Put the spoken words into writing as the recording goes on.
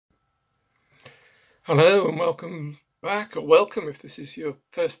Hello and welcome back, or welcome if this is your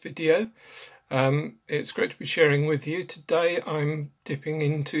first video. It's great to be sharing with you. Today I'm dipping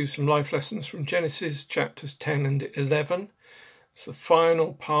into some life lessons from Genesis chapters 10 and 11. It's the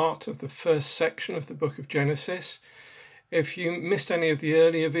final part of the first section of the book of Genesis. If you missed any of the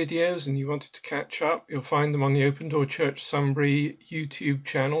earlier videos and you wanted to catch up, you'll find them on the Open Door Church Sunbury YouTube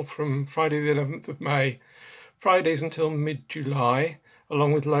channel from Friday the 11th of May, Fridays until mid-July,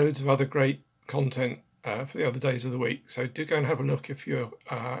 along with loads of other great content for the other days of the week. So do go and have a look if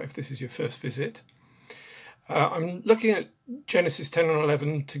this is your first visit. I'm looking at Genesis 10 and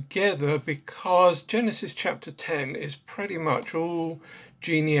 11 together because Genesis chapter 10 is pretty much all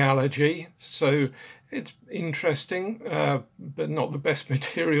genealogy, so it's interesting, but not the best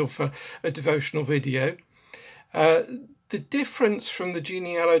material for a devotional video. The difference from the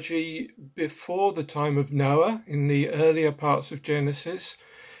genealogy before the time of Noah in the earlier parts of Genesis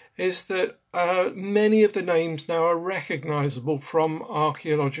is that many of the names now are recognizable from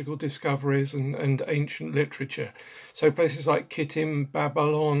archaeological discoveries and ancient literature. So places like Kittim,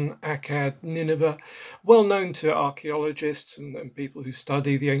 Babylon, Akkad, Nineveh, well known to archaeologists and people who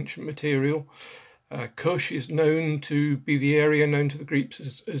study the ancient material. Cush is known to be the area known to the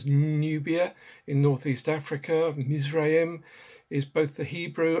Greeks as Nubia in northeast Africa. Mizraim is both the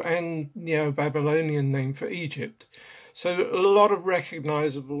Hebrew and Neo-Babylonian name for Egypt. So a lot of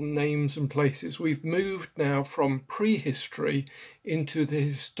recognizable names and places. We've moved now from prehistory into the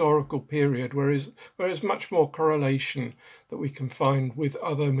historical period, where there's much more correlation that we can find with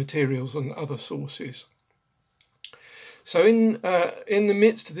other materials and other sources. So in the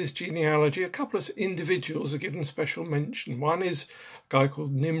midst of this genealogy, a couple of individuals are given special mention. One is a guy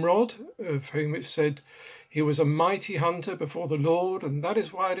called Nimrod, of whom it's said he was a mighty hunter before the Lord, and that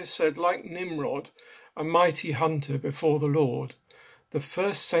is why it is said, like Nimrod, a mighty hunter before the Lord. The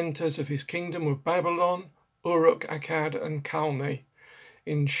first centres of his kingdom were Babylon, Uruk, Akkad, and Calneh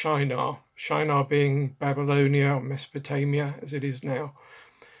in Shinar. Shinar being Babylonia, or Mesopotamia, as it is now.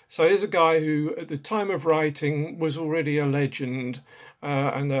 So here's a guy who, at the time of writing, was already a legend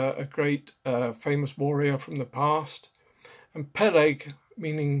and a great famous warrior from the past. And Peleg,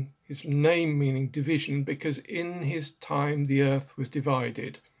 meaning his name meaning division, because in his time the earth was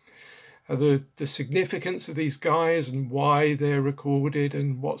divided. The significance of these guys and why they're recorded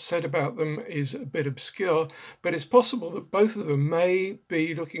and what's said about them is a bit obscure, but it's possible that both of them may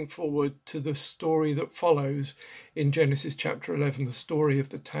be looking forward to the story that follows in Genesis chapter 11, the story of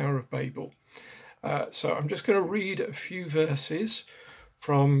the Tower of Babel. So I'm just going to read a few verses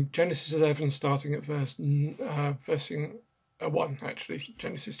from Genesis 11, starting at verse 1, actually.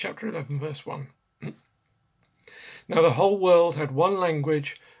 Genesis chapter 11, verse 1. Now the whole world had one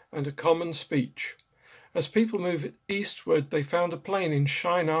language and a common speech. As people moved eastward, they found a plain in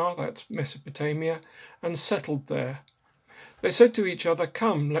Shinar, that's Mesopotamia, and settled there. They said to each other,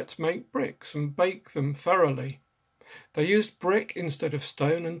 "Come, let's make bricks and bake them thoroughly." They used brick instead of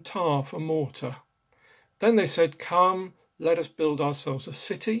stone and tar for mortar. Then they said, "Come, let us build ourselves a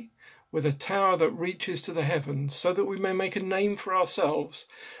city with a tower that reaches to the heavens, so that we may make a name for ourselves.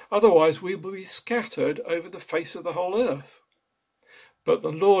 Otherwise we will be scattered over the face of the whole earth." But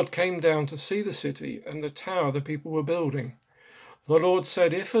the Lord came down to see the city and the tower the people were building. The Lord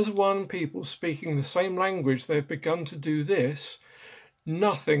said, "If as one people speaking the same language they have begun to do this,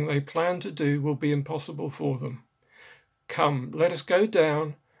 nothing they plan to do will be impossible for them. Come, let us go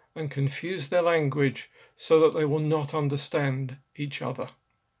down and confuse their language so that they will not understand each other."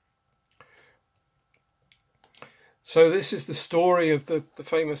 So this is the story of the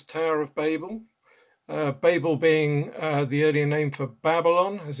famous Tower of Babel. Babel being the earlier name for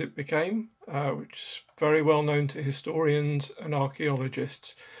Babylon, as it became, which is very well known to historians and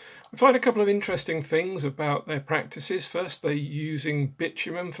archaeologists. We find a couple of interesting things about their practices. First, they're using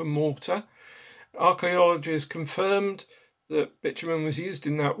bitumen for mortar. Archaeologists confirmed that bitumen was used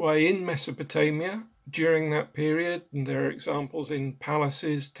in that way in Mesopotamia during that period, and there are examples in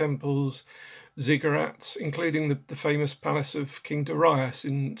palaces, temples, ziggurats, including the famous palace of King Darius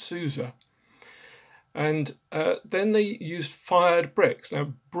in Susa. And then they used fired bricks.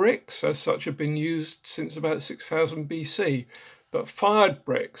 Now, bricks as such have been used since about 6000 BC, but fired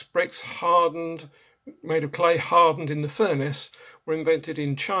bricks hardened, made of clay hardened in the furnace, were invented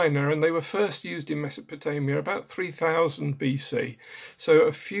in China, and they were first used in Mesopotamia about 3000 BC, so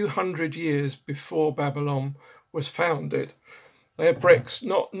a few hundred years before Babylon was founded. They had bricks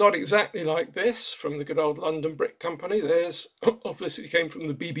not exactly like this from the good old London Brick Company. Theirs obviously came from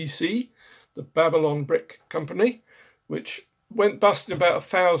the BBC, the Babylon Brick Company, which went bust in about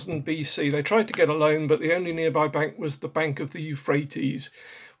 1000 BC. They tried to get a loan, but the only nearby bank was the Bank of the Euphrates,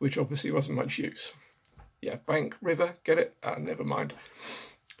 which obviously wasn't much use. Yeah, bank, river, get it? Never mind.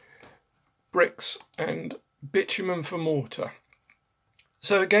 Bricks and bitumen for mortar.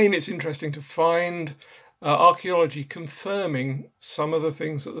 So again, it's interesting to find archaeology confirming some of the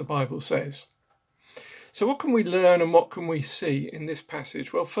things that the Bible says. So what can we learn and what can we see in this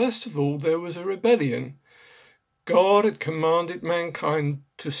passage? Well, first of all, there was a rebellion. God had commanded mankind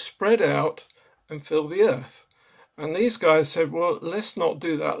to spread out and fill the earth. And these guys said, well, let's not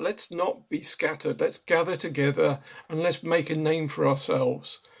do that. Let's not be scattered. Let's gather together and let's make a name for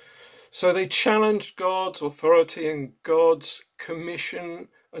ourselves. So they challenged God's authority and God's commission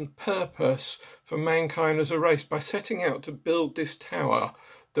and purpose for mankind as a race by setting out to build this tower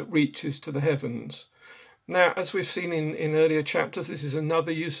that reaches to the heavens. Now, as we've seen in earlier chapters, this is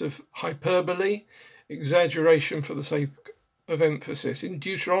another use of hyperbole, exaggeration for the sake of emphasis. In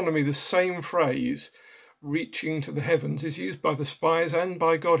Deuteronomy, the same phrase, reaching to the heavens, is used by the spies and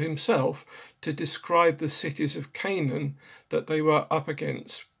by God himself to describe the cities of Canaan that they were up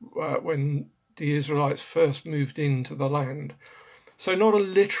against when the Israelites first moved into the land. So not a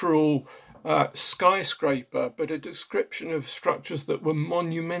literal skyscraper, but a description of structures that were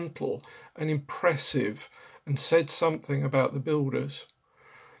monumental and impressive and said something about the builders.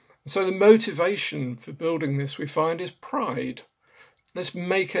 So the motivation for building this, we find, is pride. Let's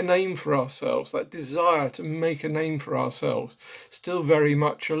make a name for ourselves. That desire to make a name for ourselves, still very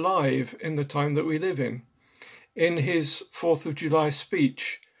much alive in the time that we live in. In his 4th of July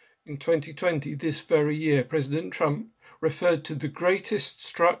speech in 2020, this very year, President Trump referred to the greatest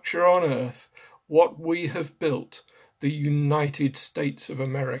structure on earth, what we have built, the United States of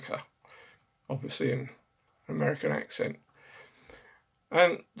America. Obviously in an American accent.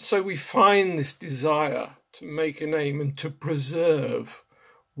 And so we find this desire to make a name and to preserve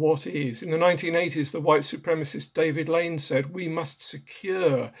what is. In the 1980s, the white supremacist David Lane said, we must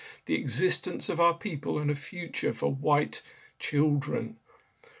secure the existence of our people and a future for white children.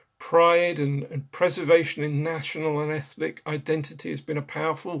 Pride and preservation in national and ethnic identity has been a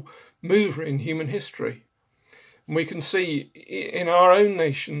powerful mover in human history. And we can see in our own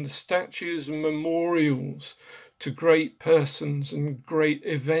nation the statues and memorials to great persons and great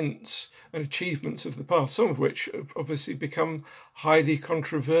events and achievements of the past, some of which have obviously become highly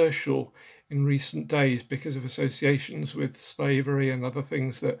controversial in recent days because of associations with slavery and other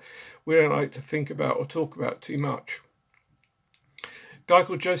things that we don't like to think about or talk about too much. A guy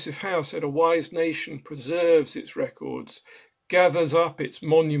called Joseph Howe said, a wise nation preserves its records, gathers up its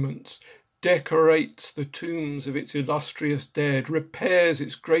monuments, decorates the tombs of its illustrious dead, repairs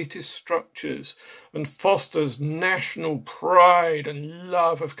its greatest structures, and fosters national pride and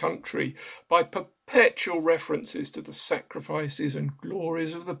love of country by perpetual references to the sacrifices and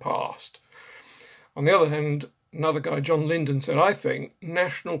glories of the past. On the other hand, another guy, John Lyndon, said, I think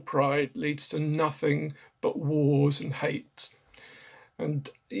national pride leads to nothing but wars and hate. And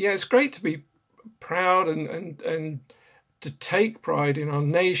yeah, it's great to be proud and to take pride in our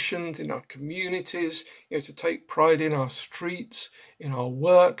nations, in our communities, to take pride in our streets, in our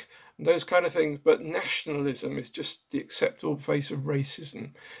work, and those kind of things. But nationalism is just the acceptable face of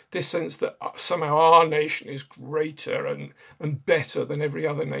racism. This sense that somehow our nation is greater and better than every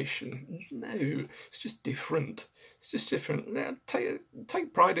other nation. No, it's just different. It's just different. Yeah,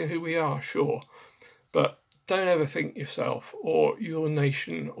 take pride in who we are, sure. But don't ever think yourself or your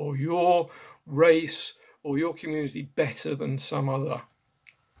nation or your race or your community better than some other.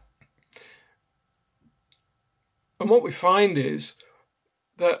 And what we find is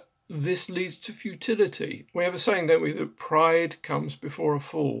that this leads to futility. We have a saying, don't we, that pride comes before a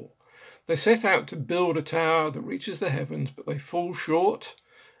fall. They set out to build a tower that reaches the heavens, but they fall short,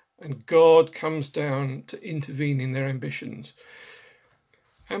 and God comes down to intervene in their ambitions.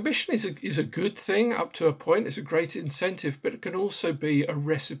 Ambition is a good thing up to a point. It's a great incentive, but it can also be a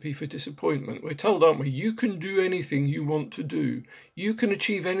recipe for disappointment. We're told, aren't we, you can do anything you want to do. You can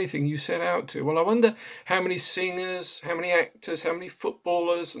achieve anything you set out to. Well, I wonder how many singers, how many actors, how many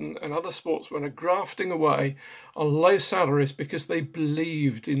footballers and other sportsmen are grafting away on low salaries because they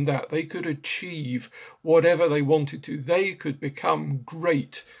believed in that. They could achieve whatever they wanted to. They could become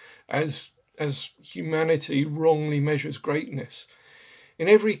great as humanity wrongly measures greatness. In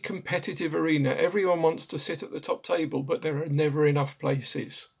every competitive arena, everyone wants to sit at the top table, but there are never enough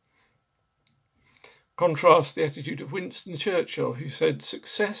places. Contrast the attitude of Winston Churchill, who said,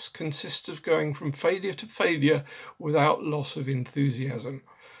 success consists of going from failure to failure without loss of enthusiasm.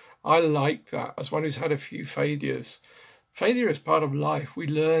 I like that as one who's had a few failures. Failure is part of life. We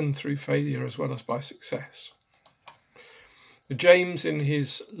learn through failure as well as by success. James, in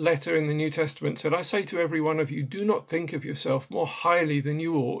his letter in the New Testament, said, I say to every one of you, do not think of yourself more highly than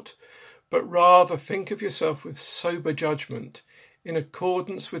you ought, but rather think of yourself with sober judgment in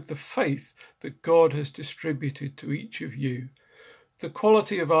accordance with the faith that God has distributed to each of you. The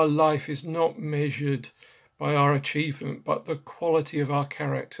quality of our life is not measured by our achievement, but the quality of our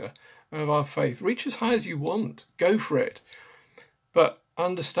character and of our faith. Reach as high as you want. Go for it. But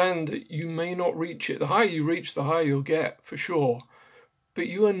understand that you may not reach it. The higher you reach, the higher you'll get, for sure. But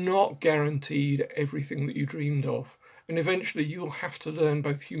you are not guaranteed everything that you dreamed of. And eventually you'll have to learn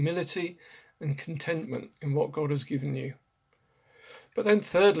both humility and contentment in what God has given you. But then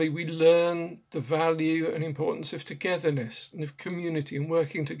thirdly, we learn the value and importance of togetherness and of community and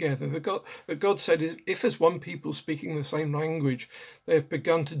working together. That God said, if as one people speaking the same language, they have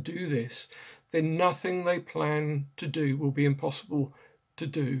begun to do this, then nothing they plan to do will be impossible to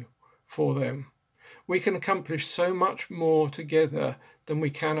do for them. We can accomplish so much more together than we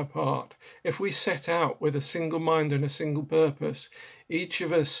can apart. If we set out with a single mind and a single purpose, each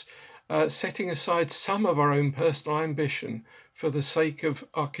of us setting aside some of our own personal ambition for the sake of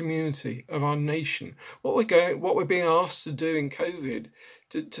our community, of our nation. What we're being asked to do in COVID,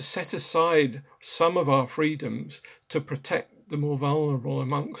 to set aside some of our freedoms to protect the more vulnerable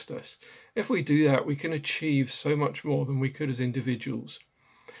amongst us. If we do that, we can achieve so much more than we could as individuals.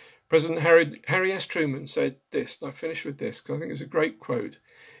 President Harry S. Truman said this, and I finish with this because I think it's a great quote.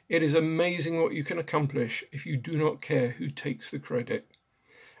 "It is amazing what you can accomplish if you do not care who takes the credit."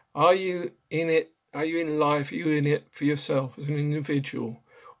 Are you in it? Are you in life? Are you in it for yourself as an individual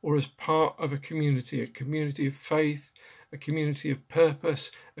or as part of a community of faith, a community of purpose,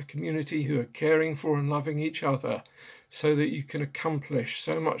 a community who are caring for and loving each other so that you can accomplish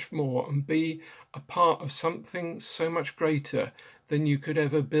so much more and be a part of something so much greater than you could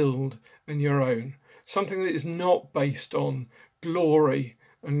ever build on your own? Something that is not based on glory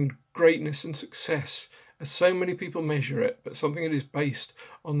and greatness and success, as so many people measure it, but something that is based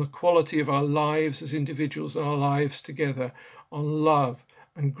on the quality of our lives as individuals and our lives together, on love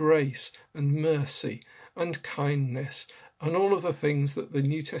and grace and mercy and kindness and all of the things that the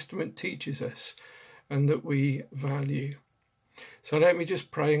New Testament teaches us and that we value. So let me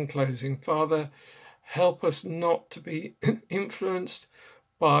just pray in closing. Father, help us not to be influenced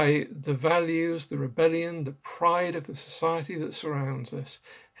by the values, the rebellion, the pride of the society that surrounds us.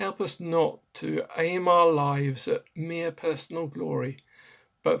 Help us not to aim our lives at mere personal glory,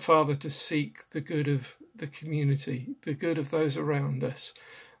 but, Father, to seek the good of the community, the good of those around us,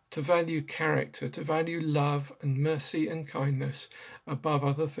 to value character, to value love and mercy and kindness above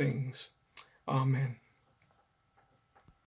other things. Amen.